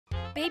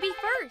Baby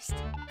First.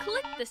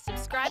 Click the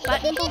subscribe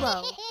button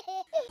below.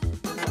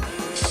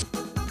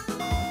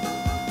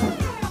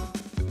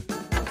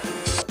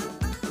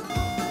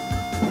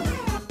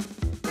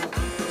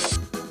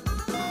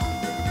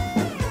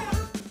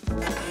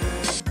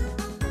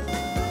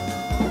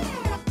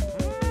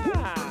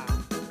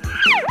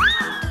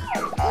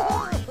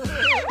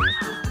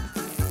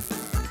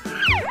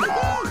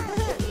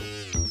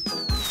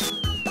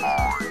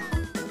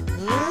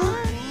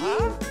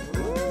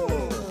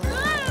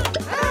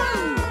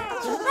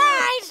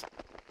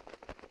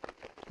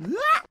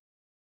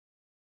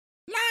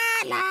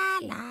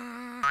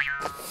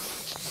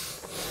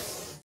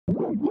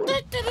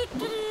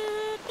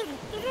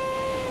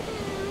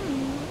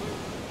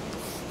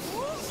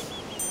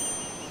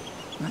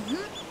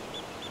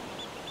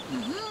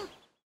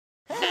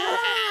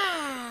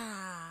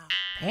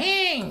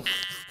 Pink,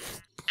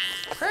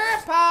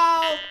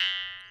 purple,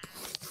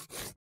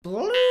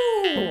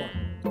 blue.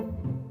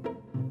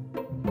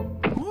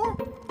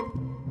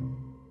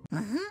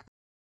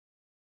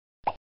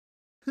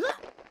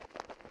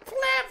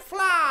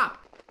 Flip-flop.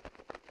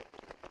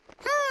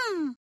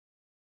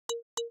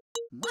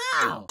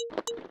 Wow.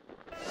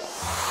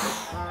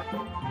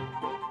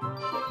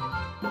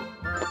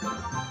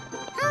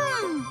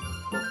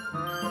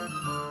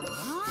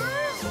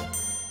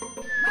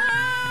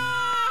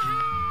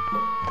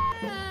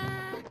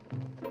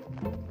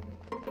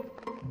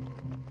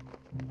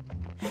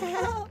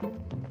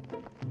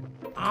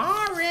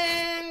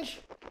 Orange,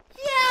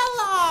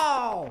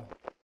 yellow.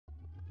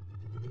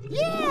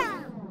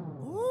 Yeah.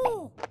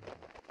 Ooh.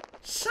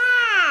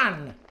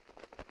 Sun.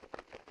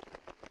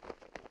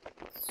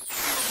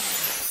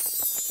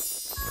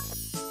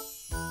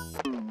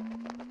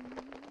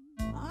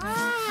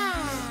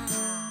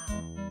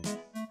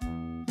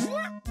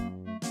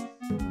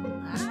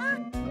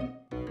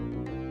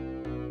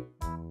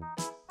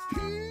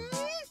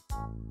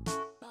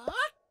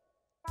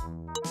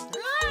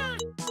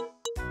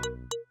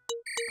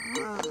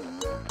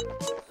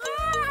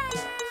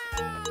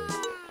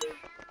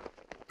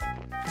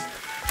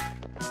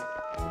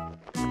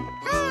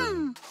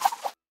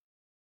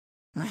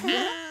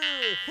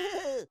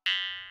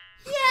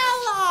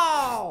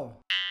 Yellow,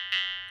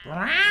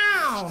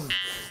 brown,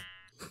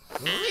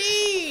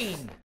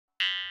 green.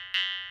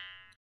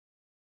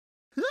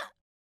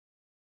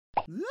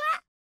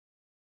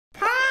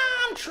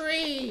 Palm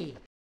tree.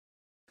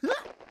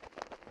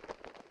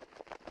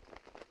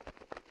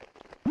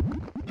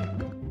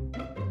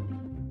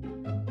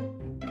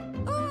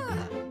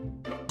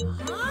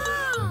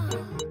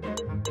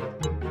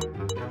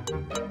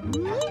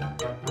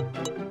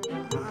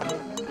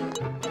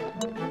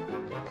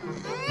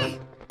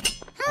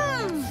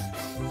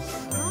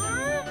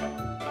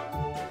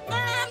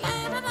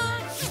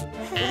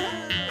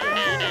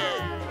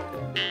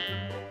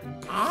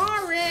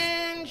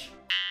 Orange,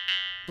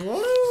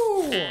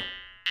 blue,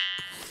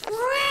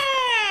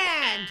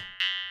 red.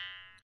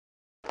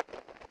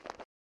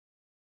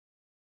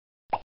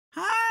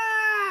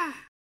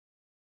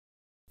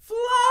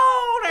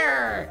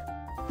 Floater.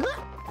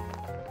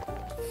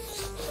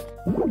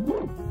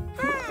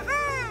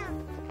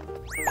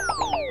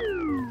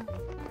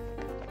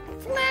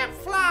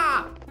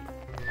 Flip-flop.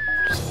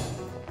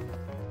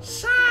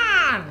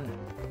 Sun.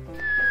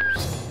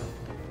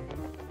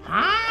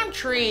 Palm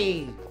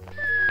tree.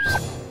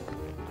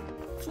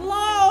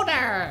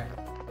 Floater.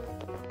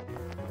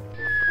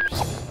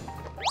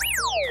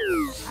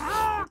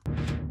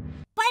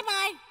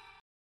 Bye-bye.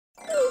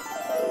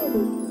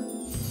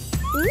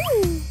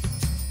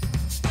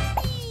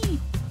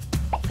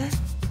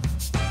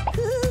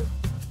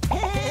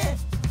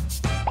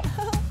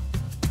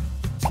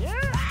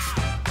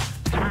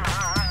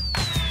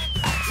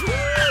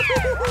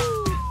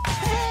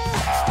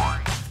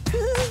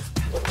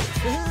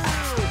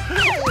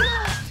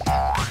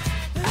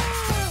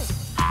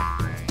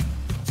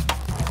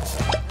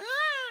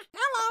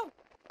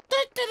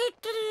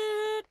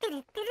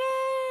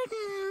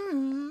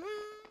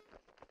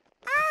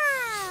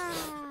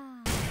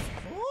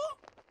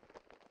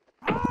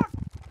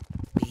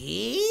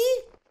 B?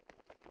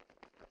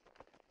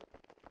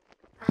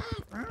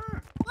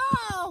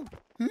 Whoa!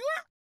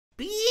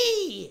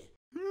 B!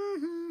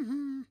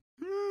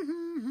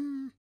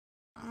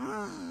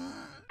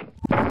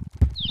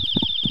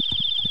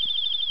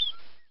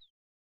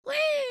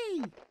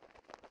 Whee!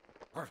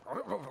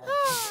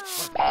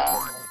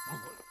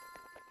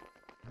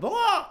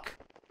 Book!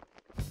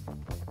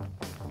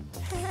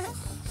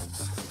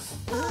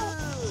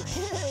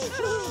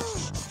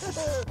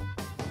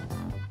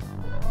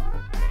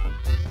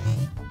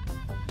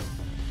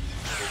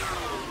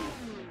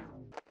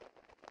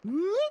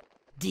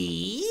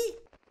 D?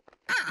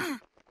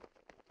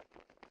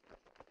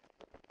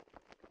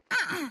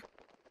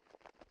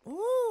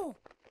 Ooh.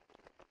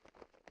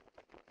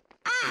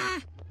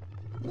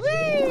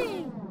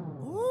 Wee.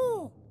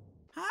 Ooh.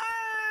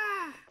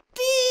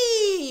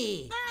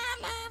 D.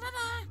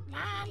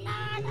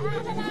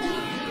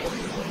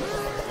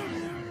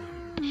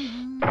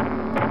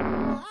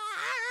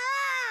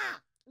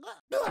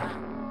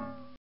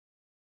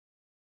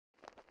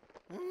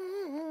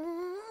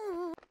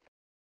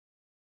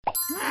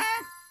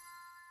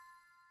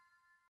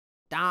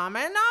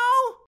 Domino?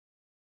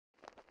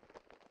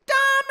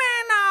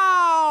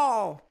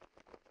 Domino!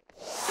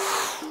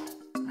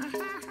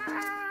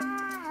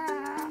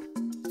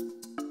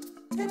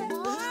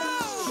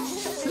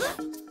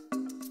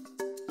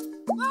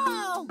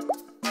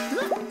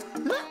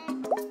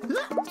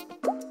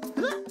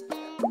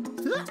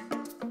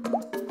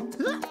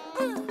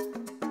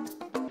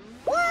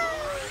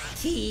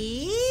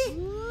 T.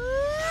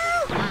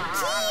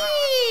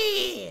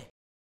 T.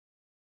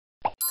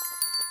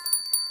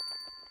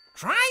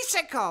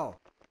 Tricycle.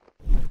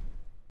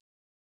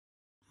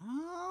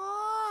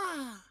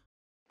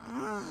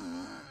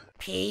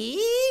 P.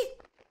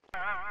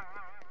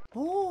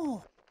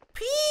 Oh,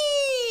 P.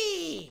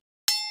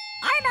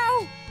 I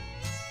know.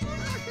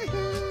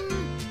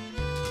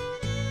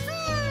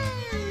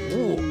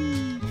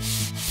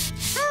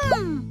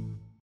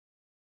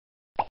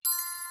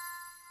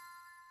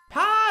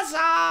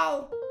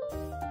 Puzzle.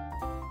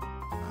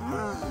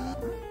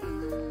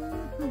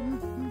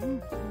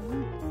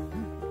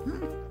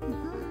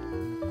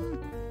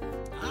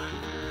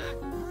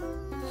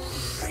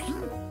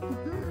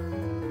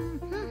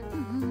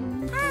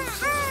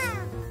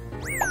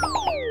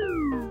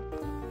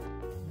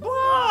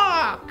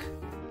 Book.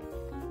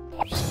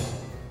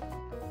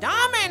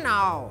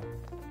 Domino.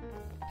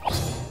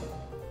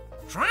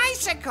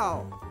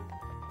 Tricycle.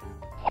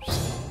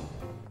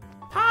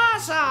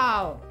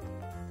 Puzzle.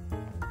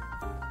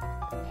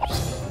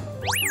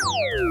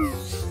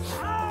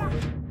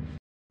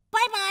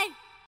 Bye-bye.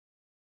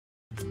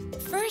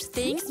 First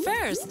things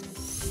first.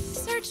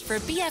 Search for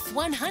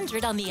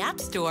BF100 on the App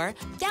Store,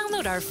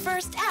 download our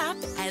first app,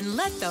 and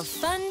let the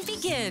fun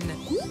begin.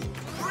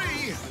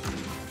 3,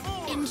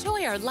 4.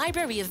 Enjoy our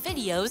library of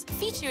videos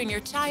featuring your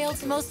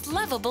child's most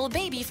lovable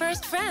Baby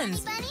First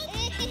friends.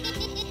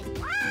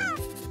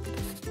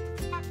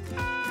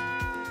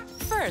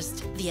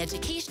 First, the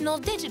educational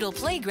digital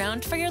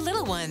playground for your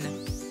little one.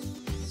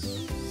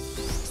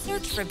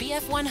 Search for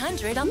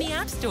BF100 on the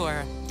App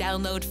Store.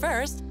 Download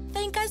first,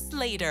 thank us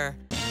later.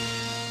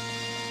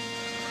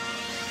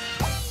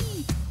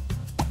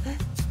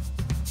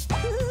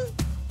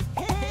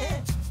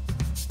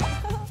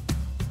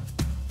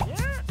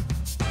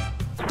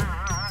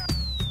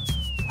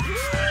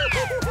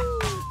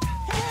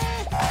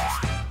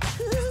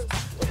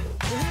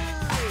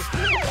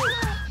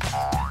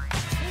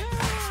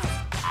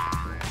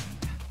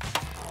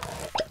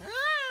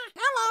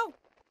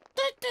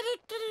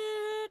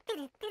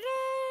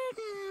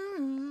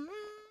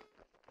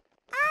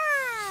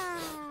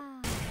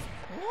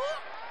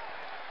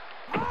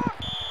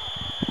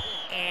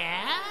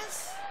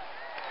 Yes.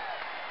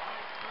 Yes.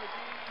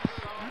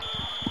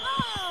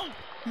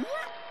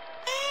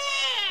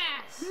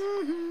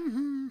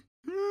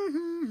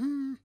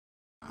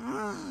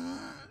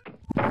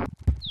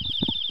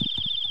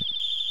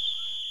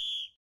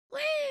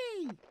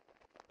 Whee!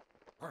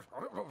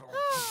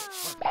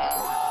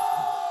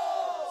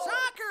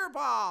 Soccer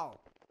ball.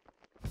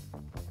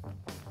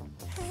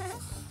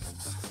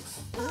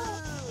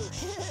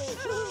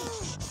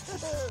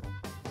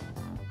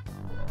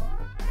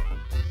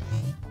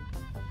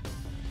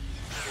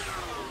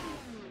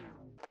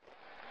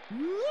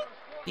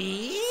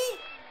 B.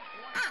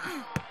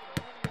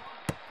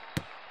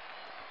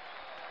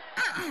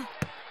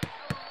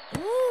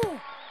 Ooh.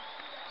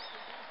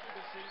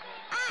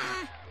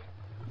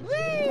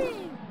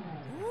 Wee.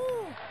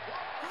 Ooh.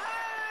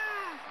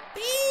 B.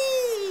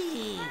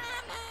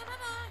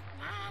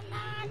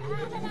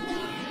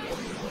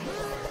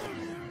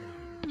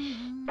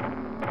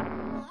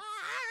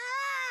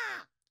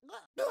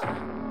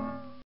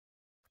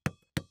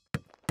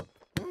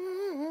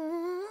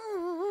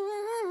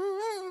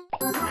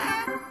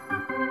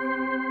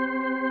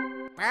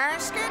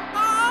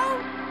 Basketball.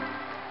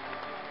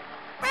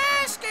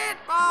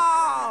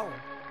 Basketball.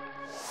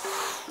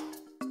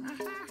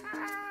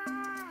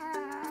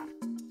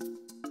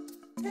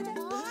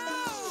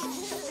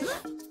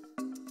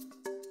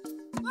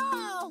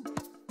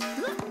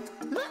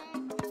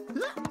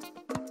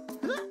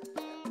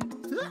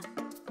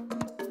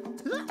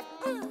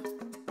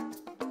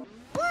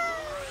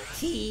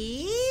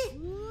 T.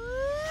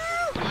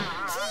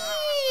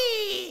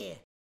 T.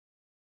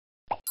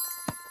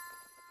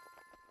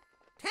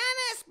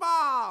 Tennis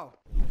ball.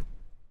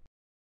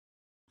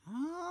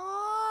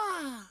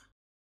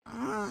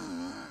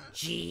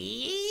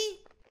 G.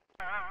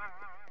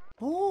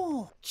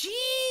 Oh, G.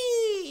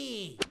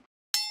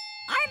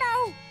 I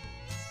know.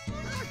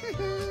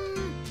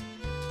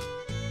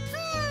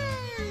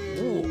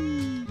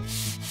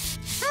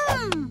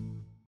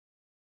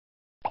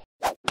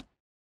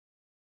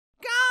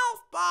 Golf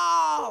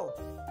ball.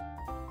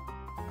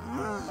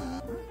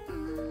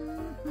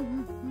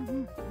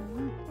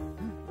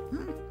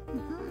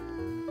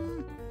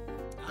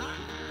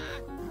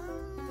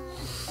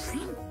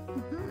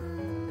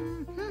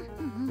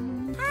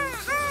 Ha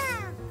ha!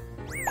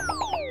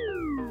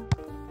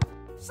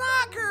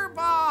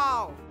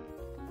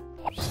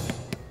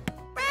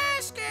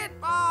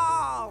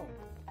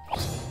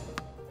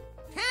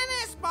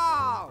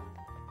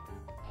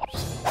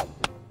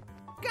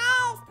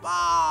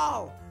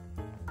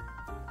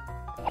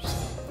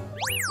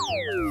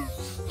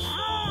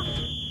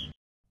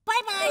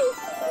 Bye-bye.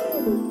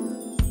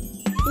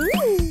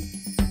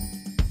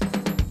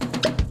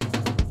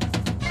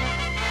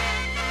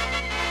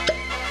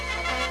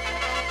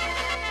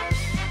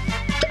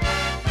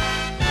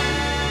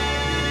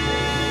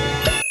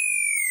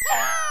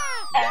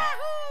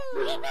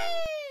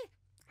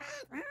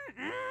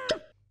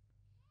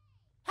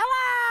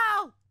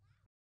 Hello!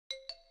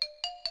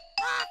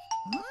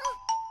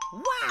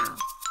 Wow!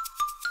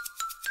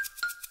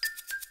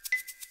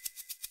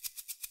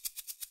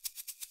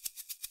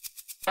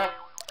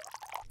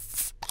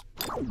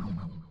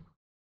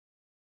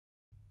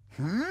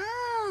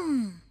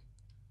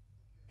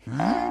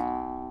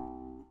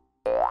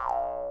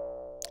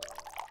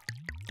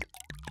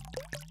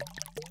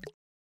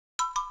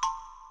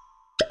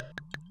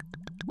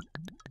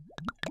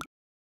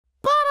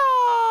 Bottle!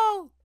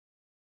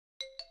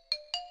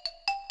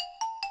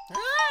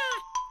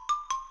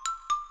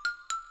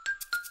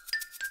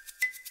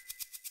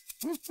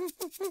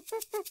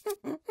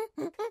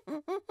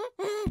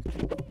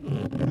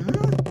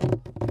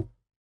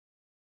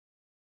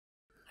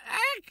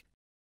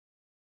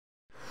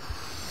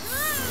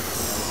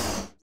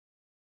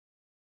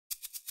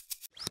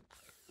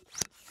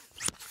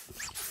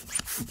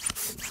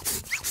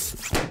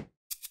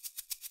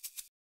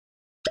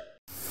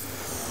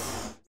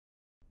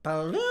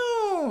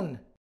 Balloon!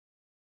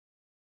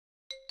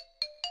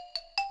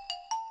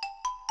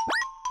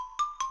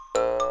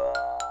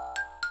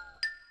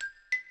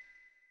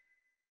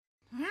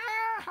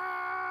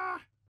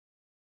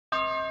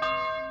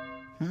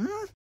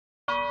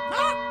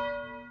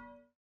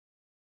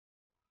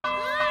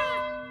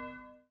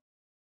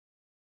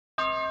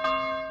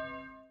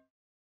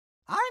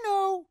 I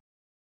know.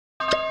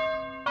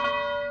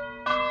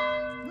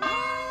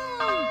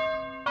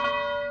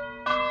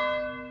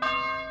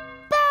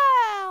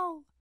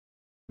 Bell.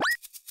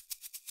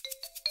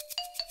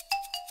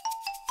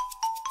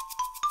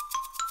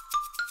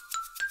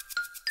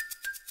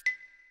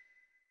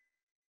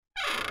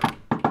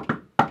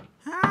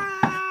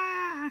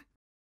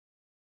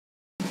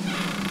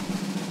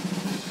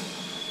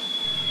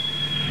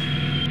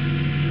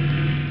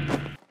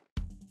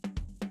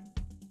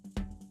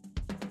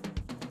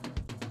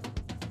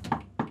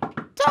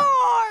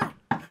 Door!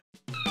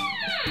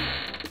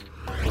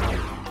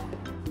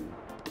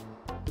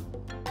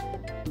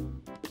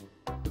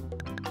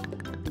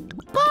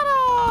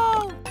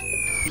 Bottle!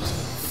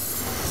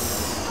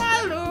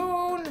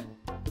 Balloon!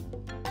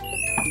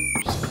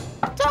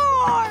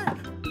 Door!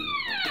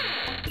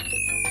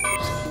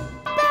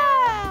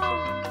 Bell!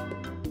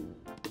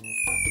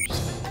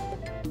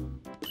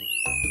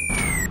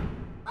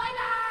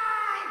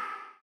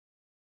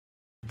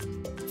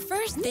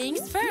 First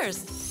things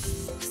first.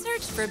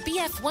 Search for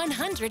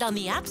BF100 on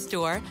the App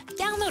Store,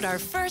 download our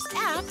first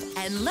app,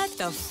 and let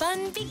the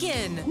fun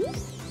begin.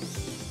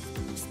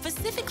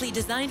 Specifically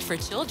designed for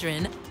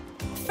children,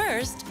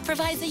 First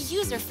provides a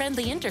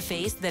user-friendly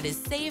interface that is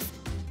safe,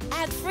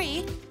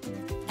 ad-free,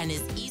 and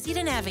is easy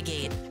to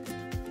navigate.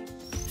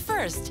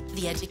 First,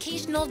 the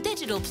educational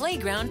digital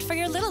playground for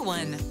your little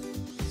one.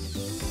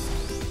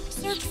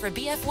 Search for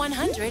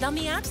BF100 on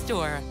the App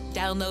Store.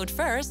 Download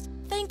first,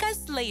 thank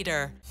us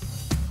later.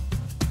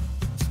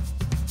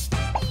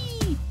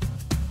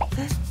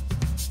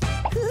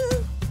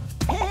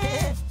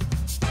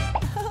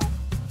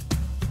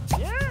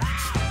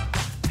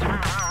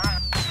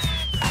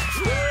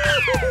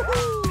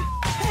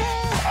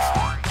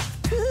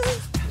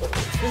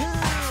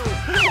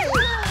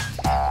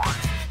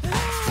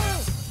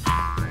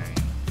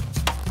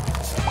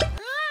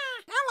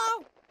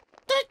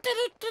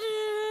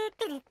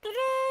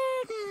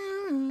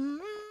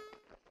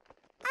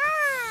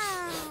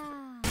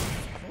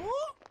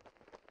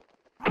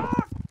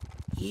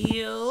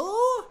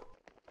 You?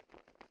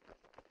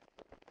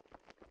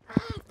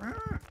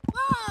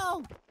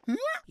 Whoa!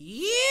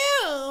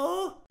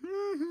 You?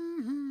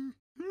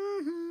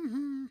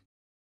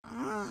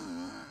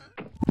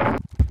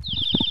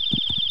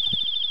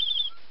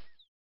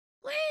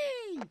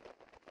 Whee!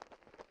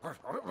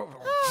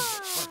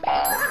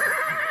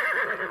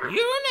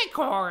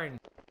 Unicorn!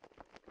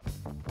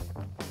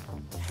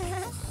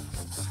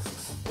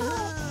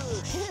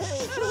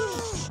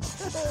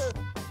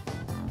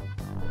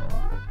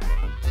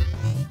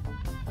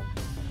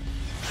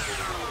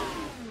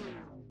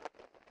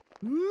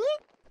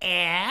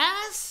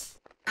 S?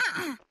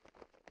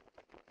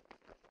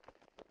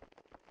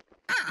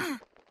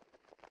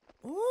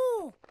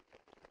 Ooh.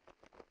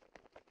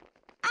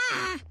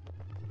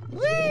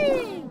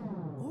 Wee.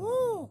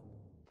 Ooh.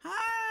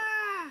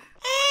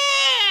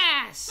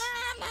 S.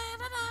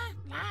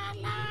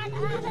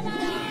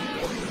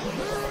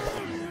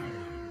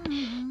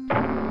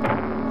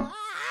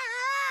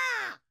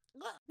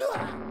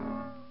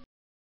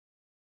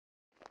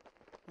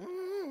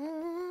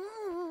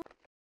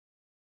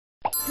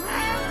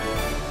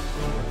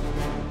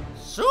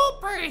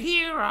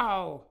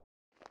 Superhero!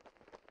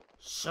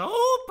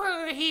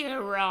 Superhero!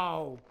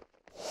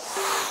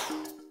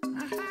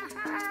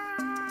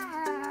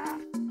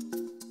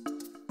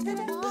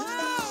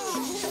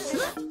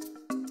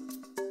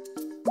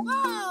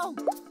 Whoa!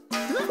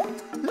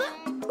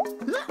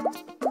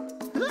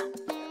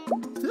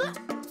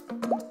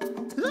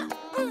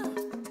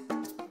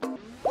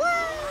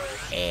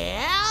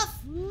 F.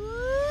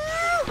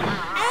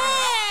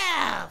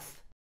 F.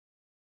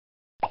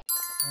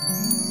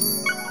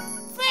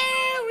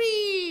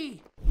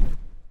 Fairy.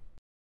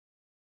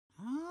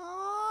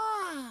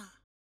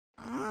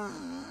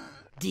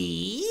 D.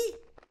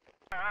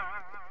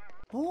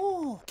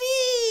 Oh.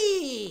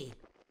 D.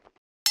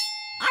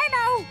 I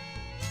know.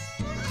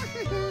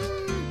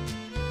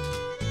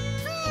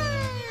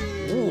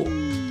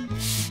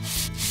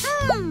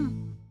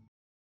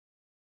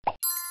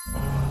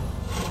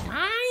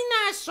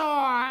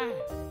 Dinosaur.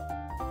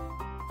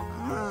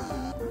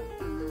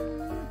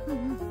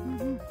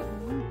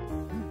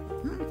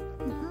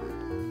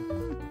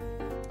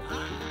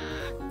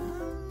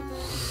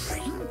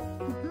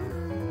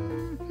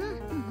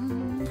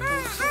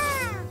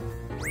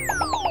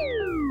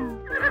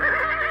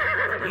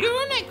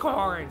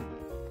 Unicorn.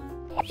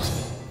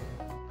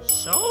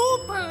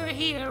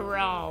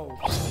 Superhero.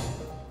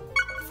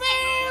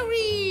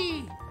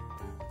 Fairy.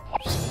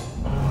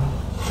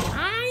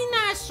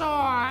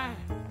 Dinosaur.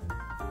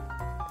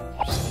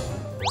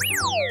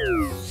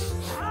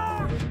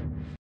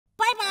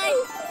 Bye-bye.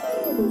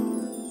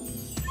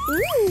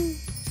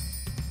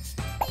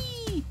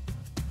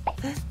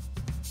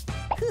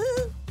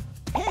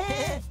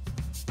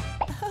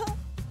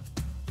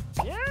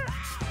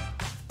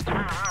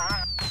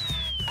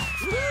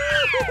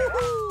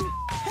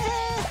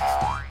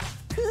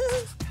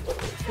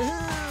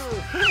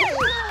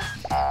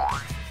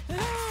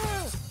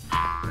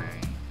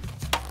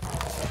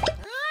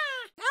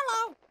 Hello.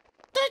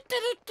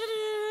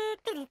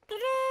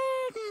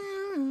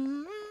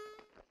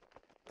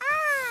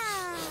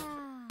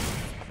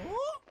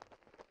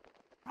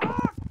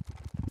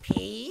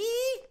 P.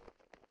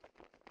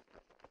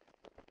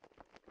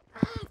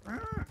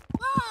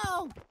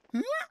 Whoa.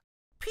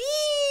 P.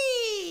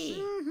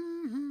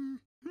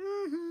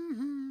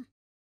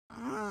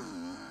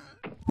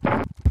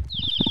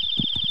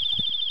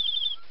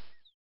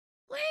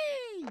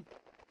 Whee!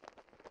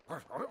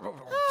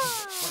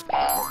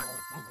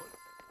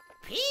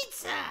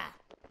 Pizza.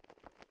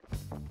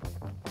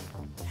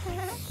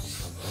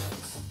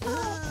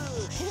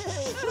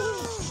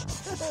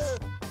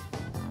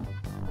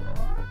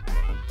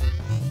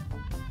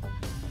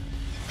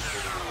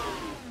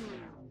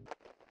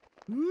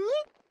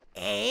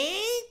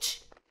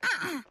 H.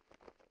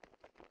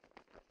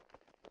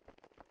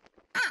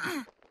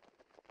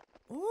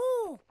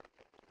 Ooh.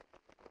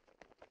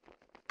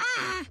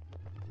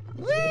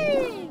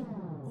 Wee.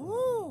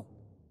 Ooh.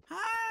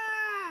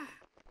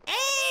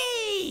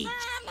 H.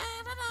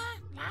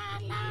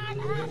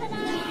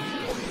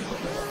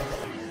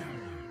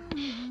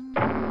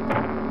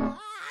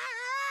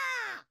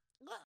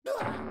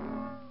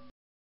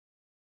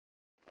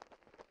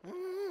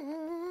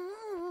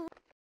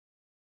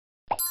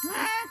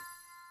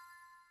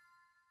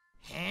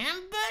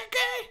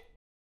 Hamburger.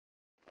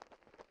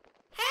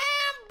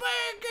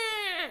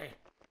 Hamburger.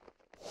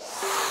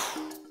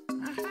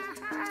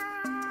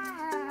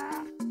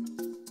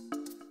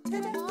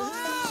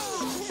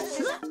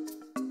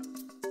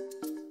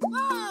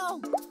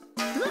 Whoa.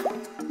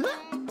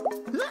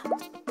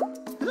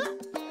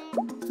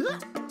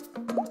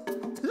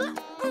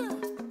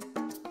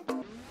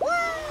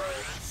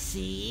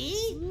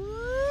 C.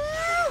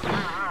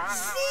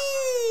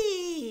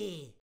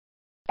 C.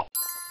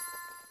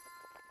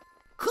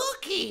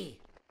 Cookie.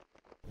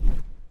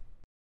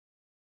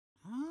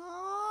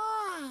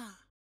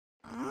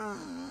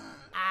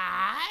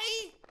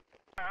 I.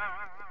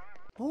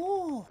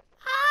 Oh.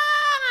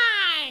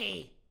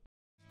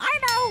 I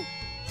know.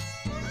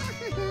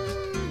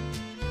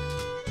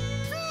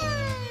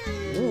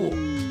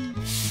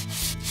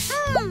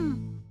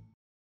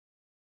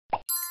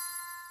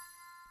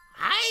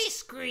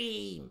 Ice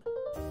cream.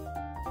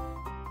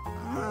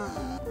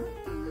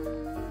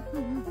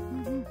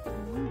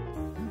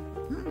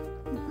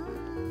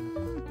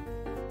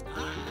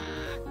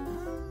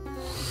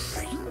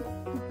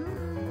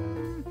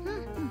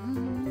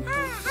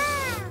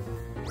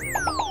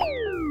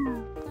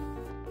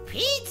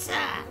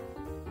 Pizza.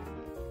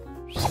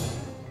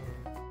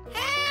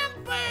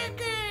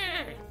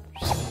 Hamburger.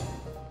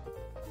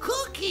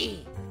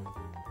 Cookie.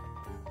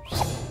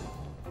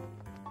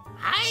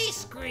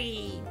 Ice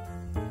cream.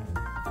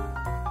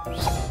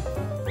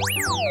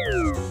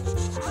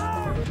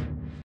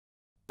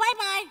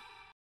 Bye-bye.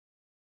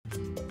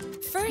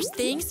 First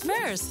things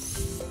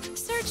first.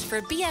 Search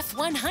for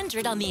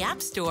BF100 on the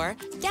App Store,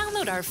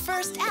 download our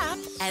first app,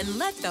 and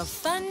let the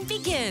fun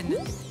begin.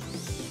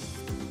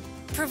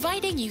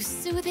 Providing you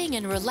soothing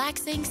and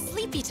relaxing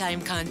sleepy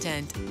time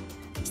content,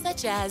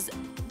 such as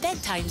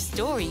bedtime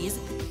stories,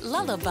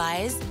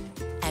 lullabies,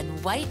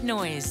 and white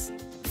noise.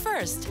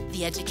 First,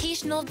 the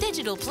educational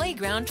digital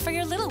playground for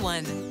your little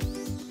one.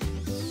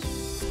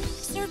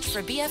 Search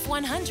for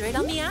BF100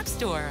 on the App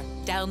Store.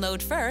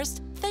 Download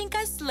first, thank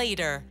us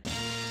later.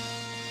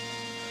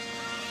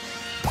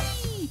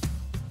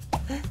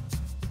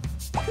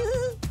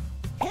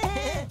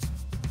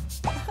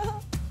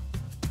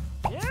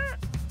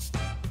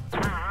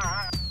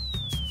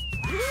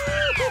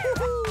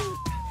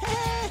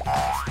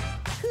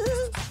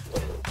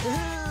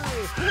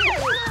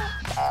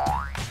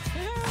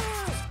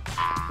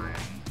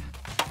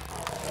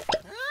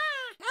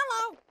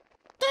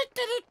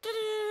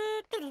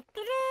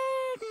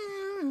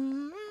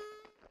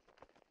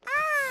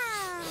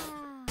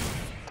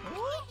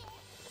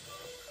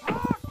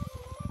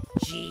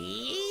 G.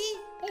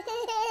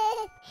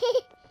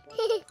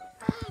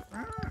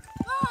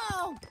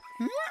 Oh.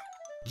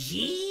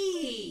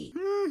 G.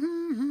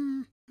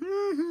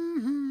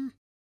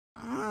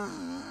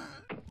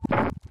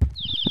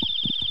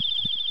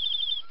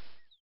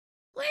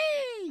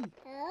 Whee!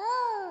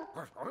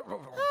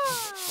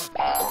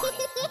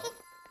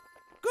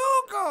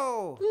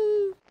 Go-go!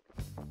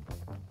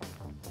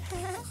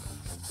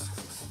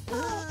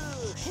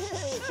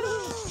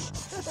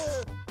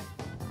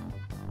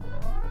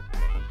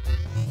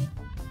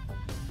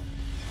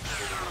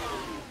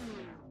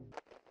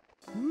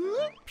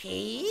 P.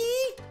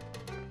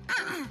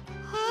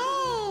 Ho!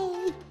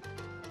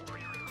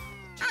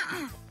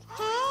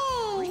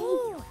 Ho!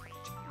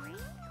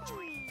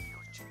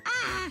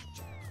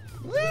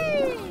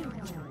 Whee!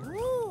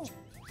 Ooh.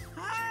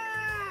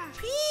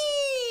 P.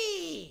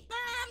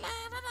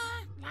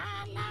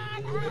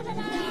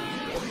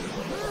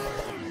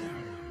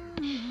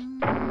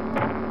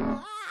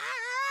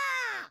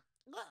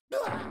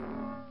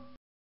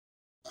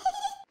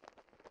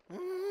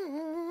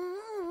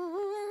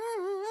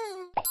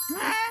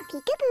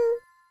 Peekaboo!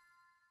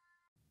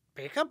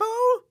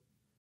 Peekaboo?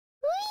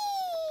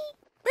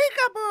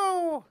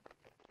 Peekaboo!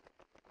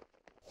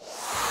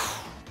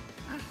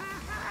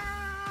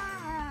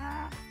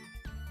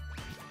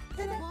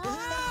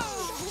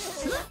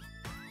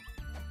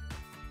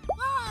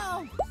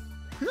 Whoa!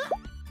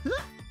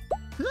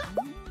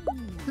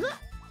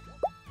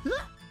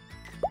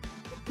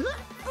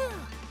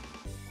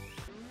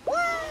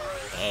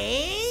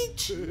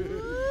 H.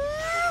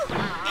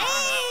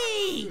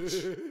 H.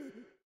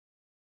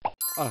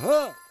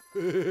 Uh-huh.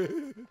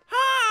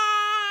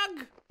 Hog.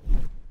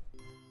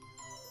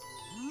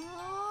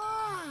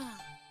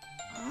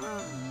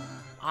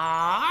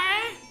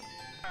 R.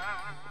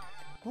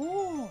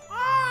 Oh,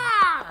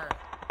 R.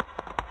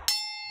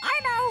 I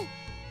know!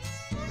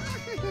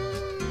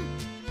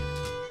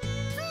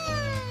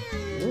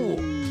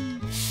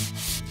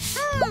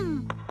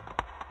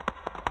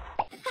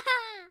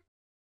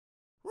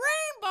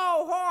 Rainbow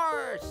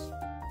horse.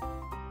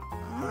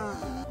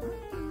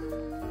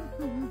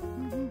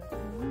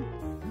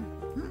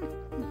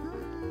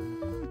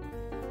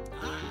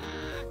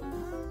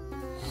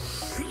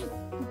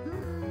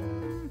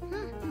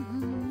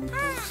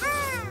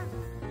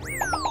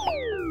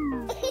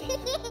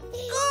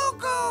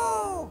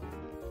 Go-go!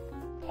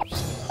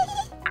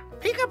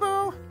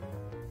 Peekaboo!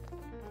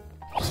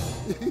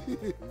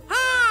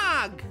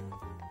 Hog.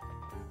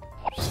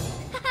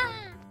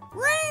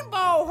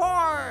 Rainbow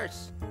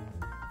horse.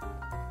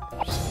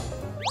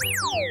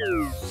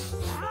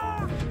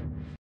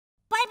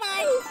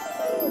 Bye-bye!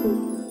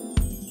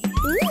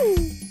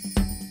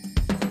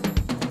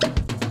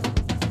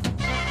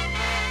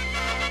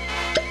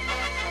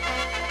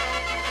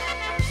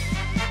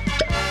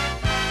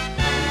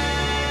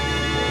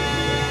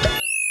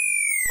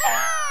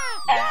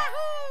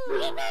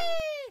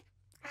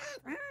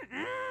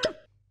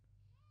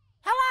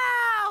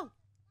 Hello.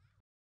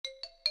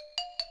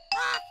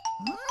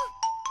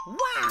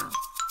 Wow!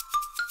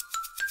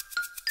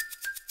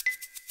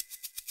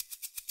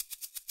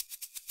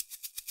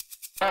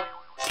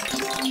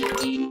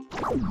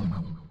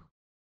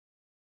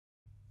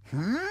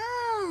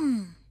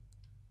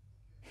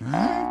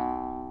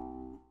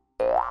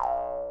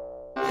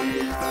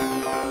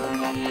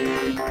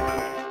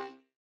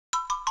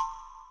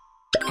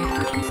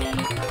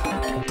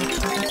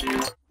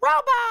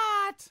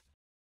 Robot.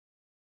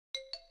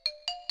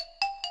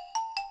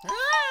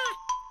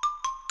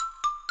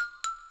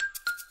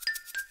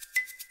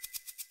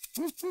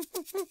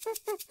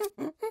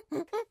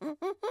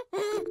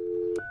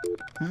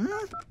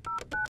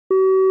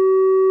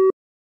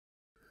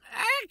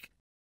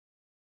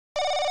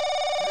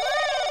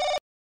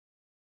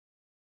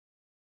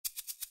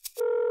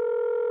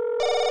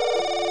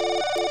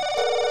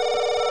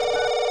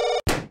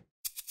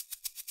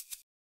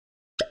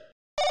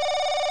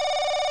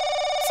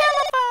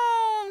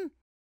 Telephone.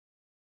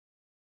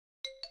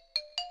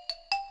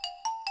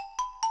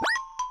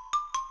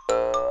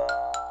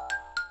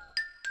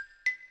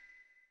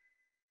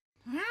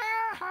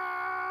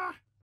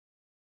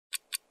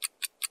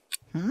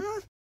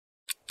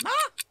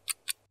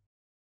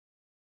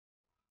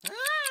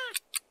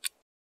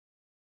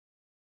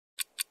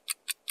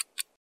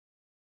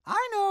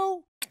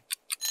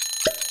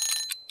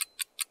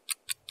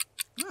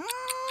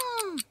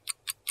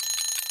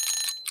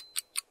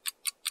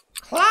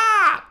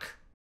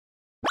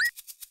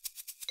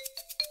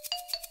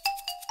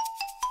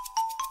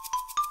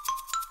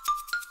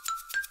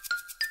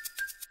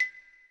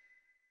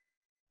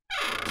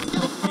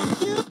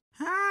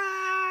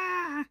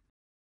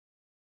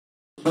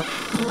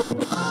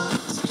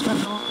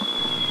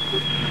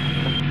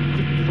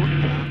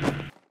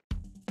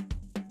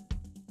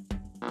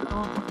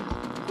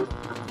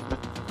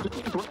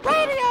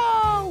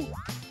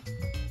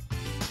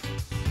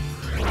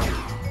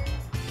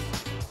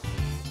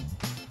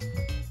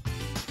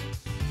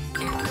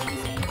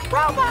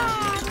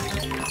 Robot!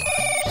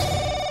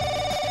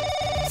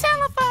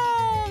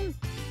 Telephone!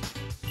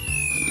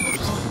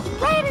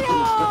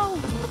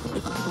 Radio!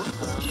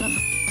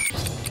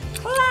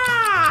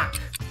 Clock!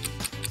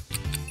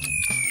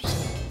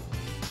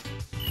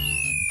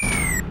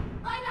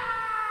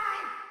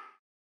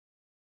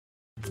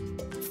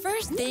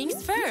 First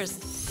things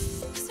first.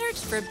 Search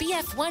for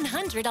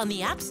BF100 on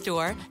the App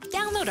Store,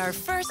 download our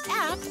first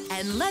app,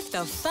 and let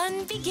the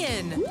fun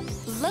begin.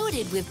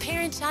 Loaded with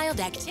parent-child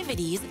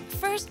activities,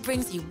 First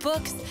brings you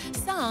books,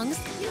 songs,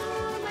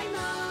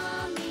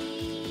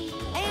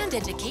 and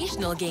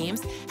educational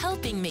games,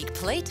 helping make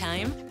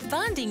playtime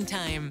bonding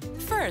time.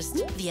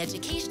 First, the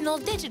educational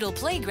digital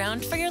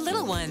playground for your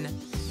little one.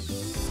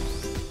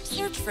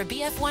 Search for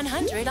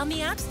BF100 on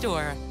the App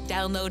Store.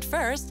 Download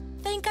first,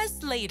 thank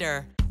us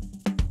later.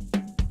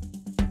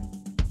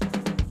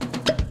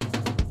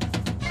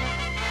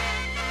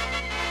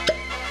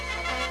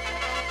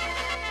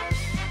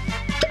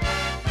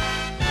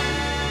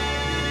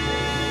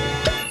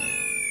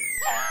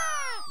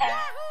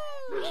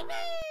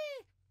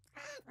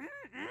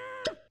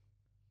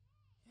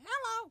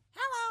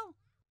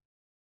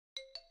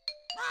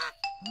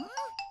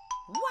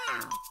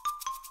 Wow!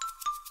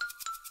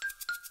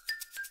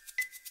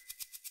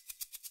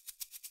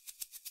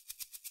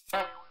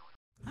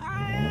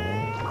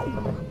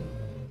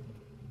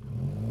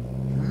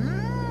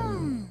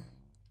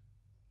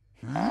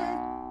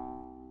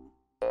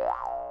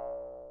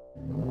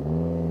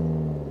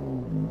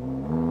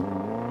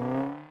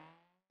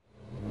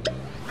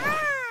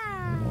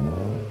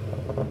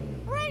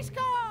 Race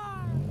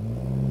car!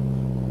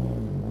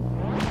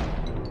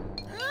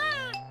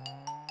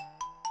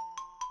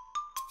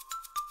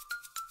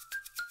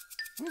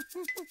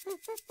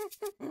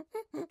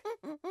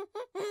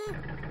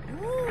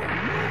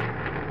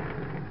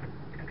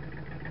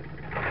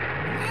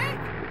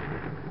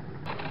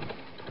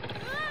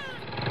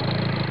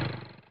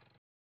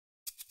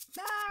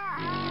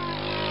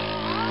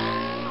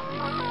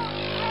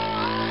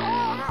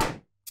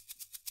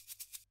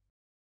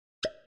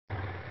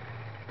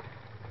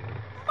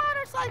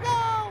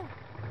 Motorcycle!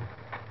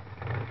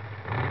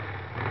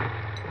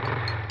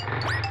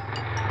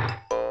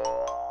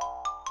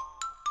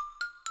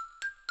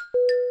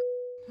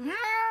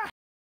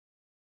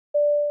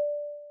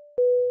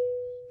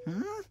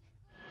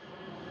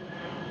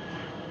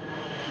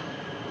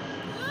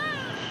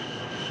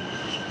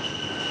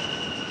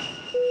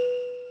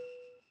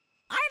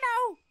 I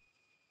know!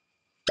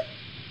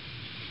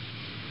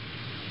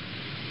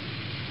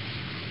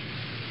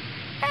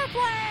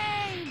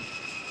 Airplane!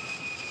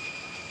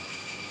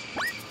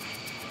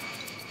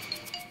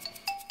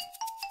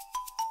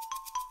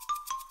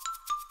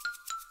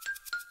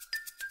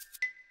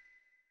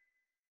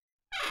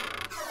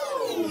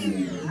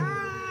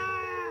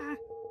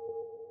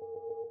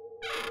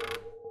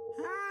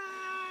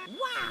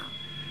 Wow!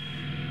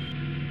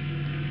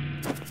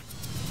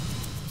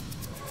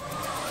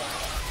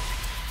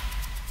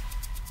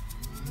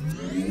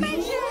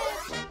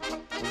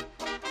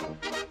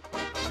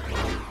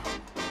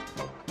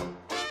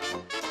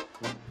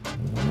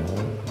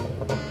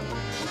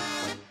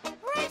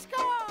 Race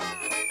car!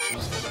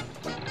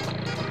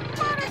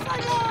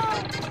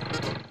 Motorcycle!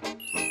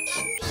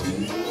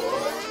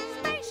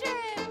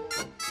 Spaceship!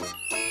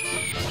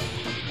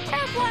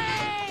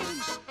 Airplane!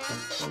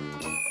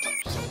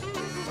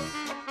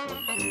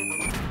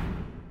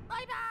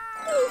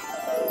 Bye-bye!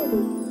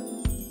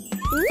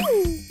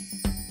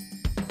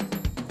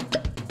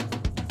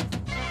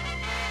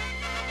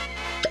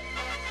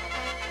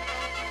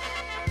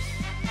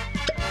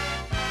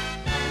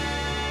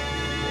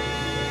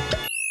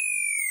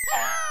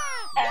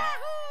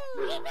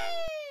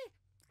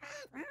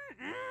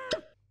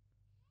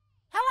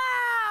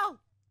 Hello!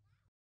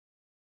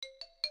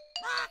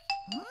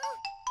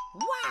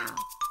 Wow!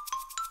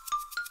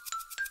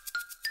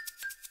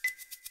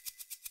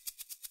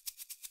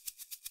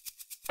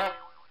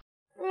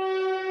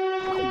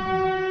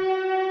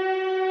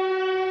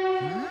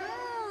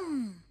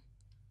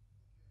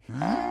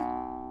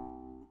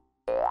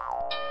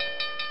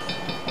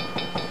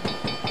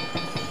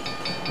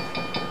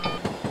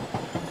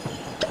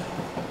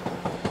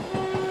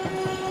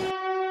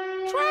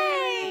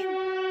 Train!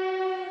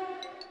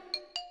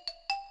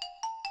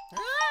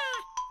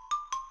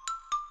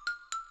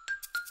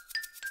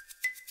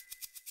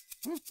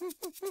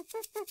 Helicopter!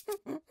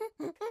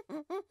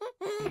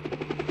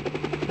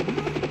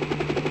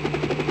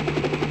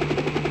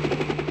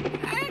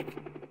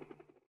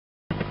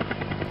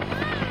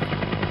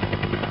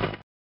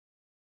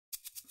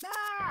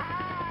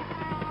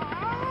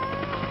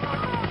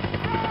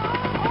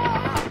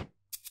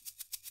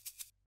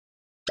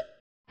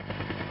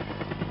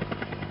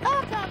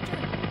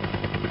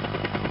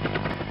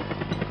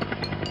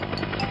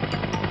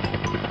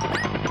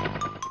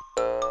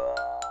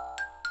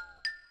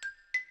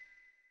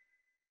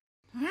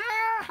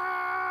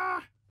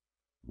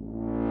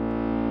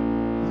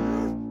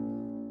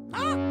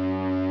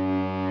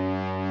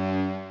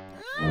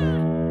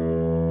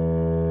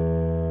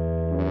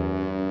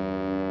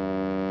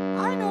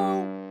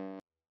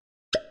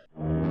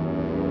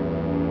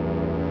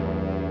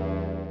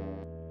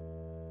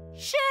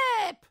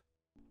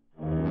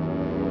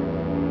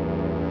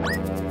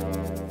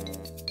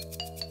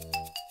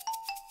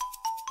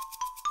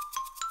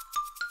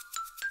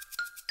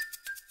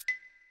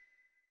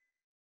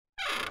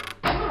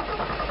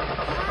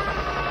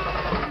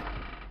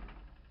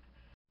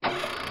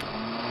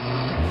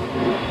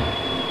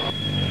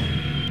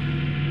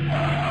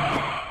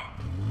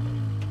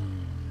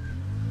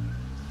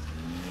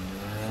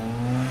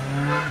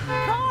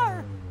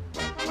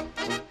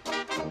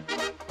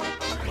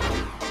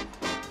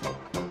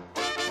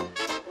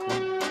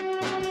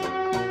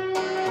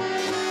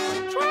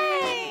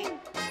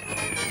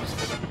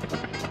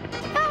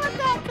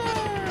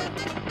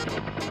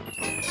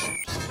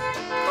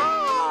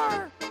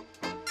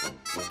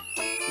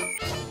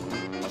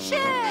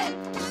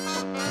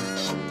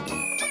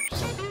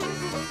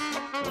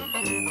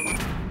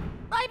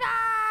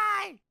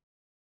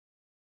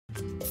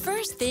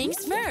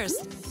 things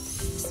first.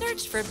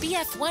 Search for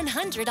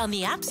BF100 on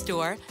the App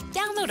Store,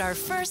 download our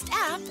first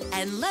app,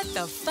 and let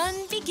the fun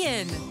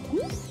begin.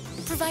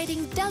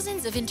 Providing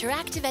dozens of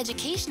interactive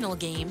educational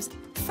games,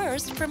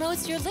 First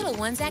promotes your little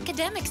one's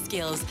academic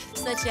skills,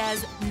 such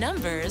as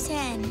numbers,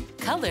 10,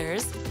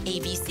 colors,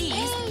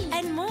 ABCs, 8.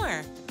 and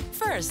more.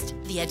 First,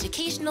 the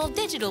educational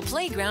digital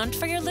playground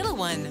for your little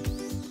one.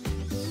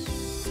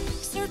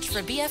 Search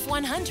for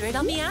BF100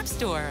 on the App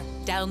Store.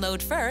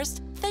 Download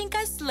first, thank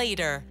us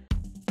later.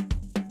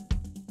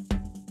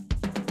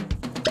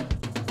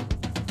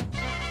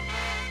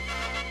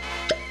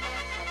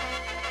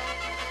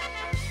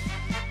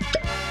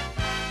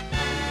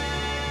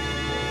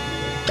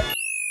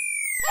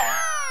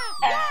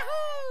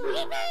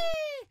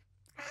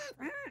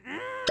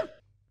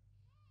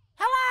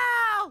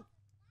 Hello!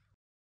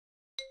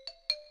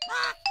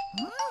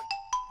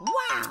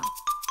 Wow!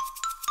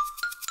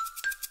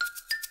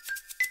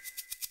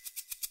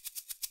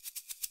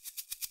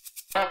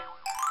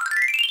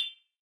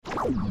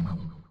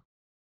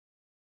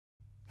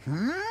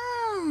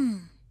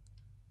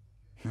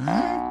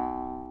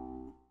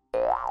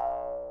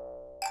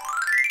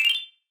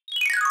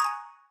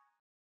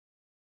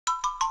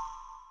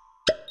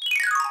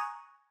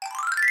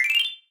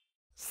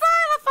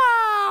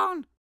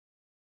 Xylophone!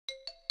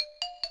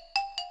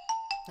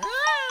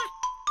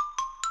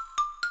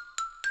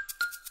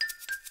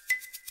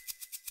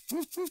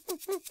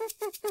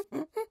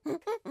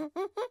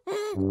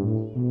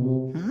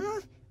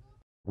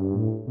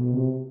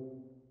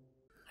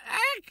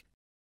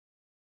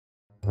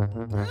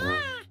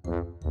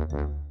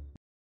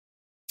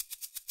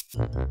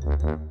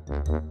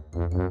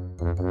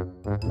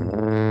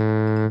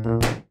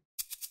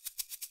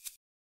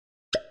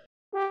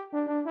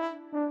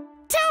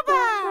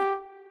 Tuba!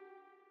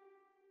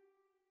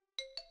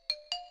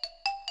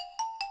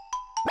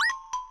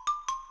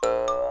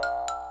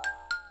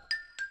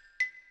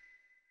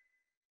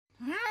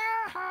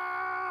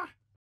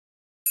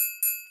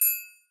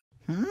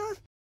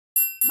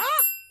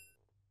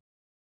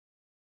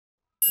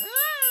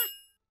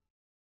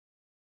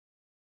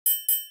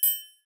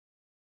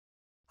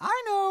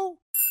 I know.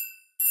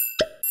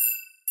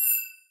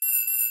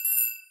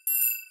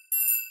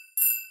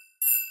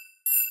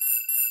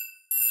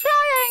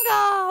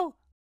 Triangle.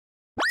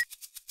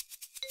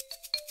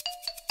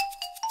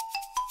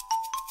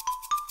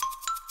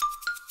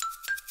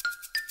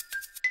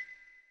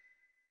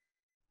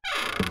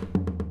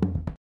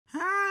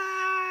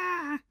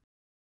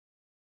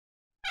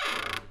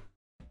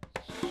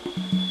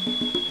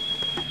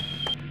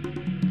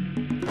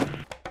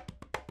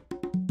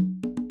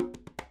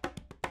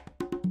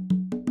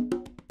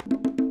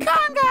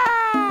 Conga!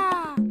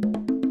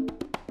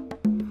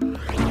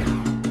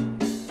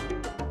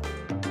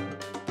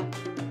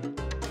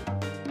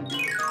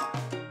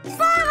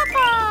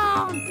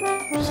 Xylophone!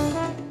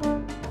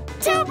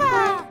 Tuba!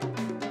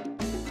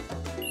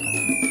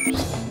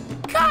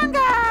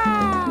 Conga!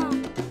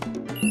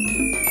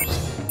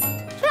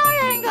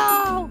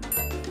 Triangle!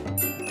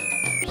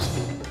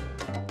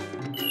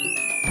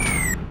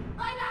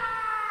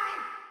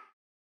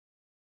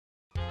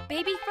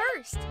 Baby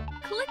First.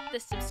 Click the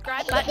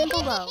subscribe button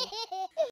below.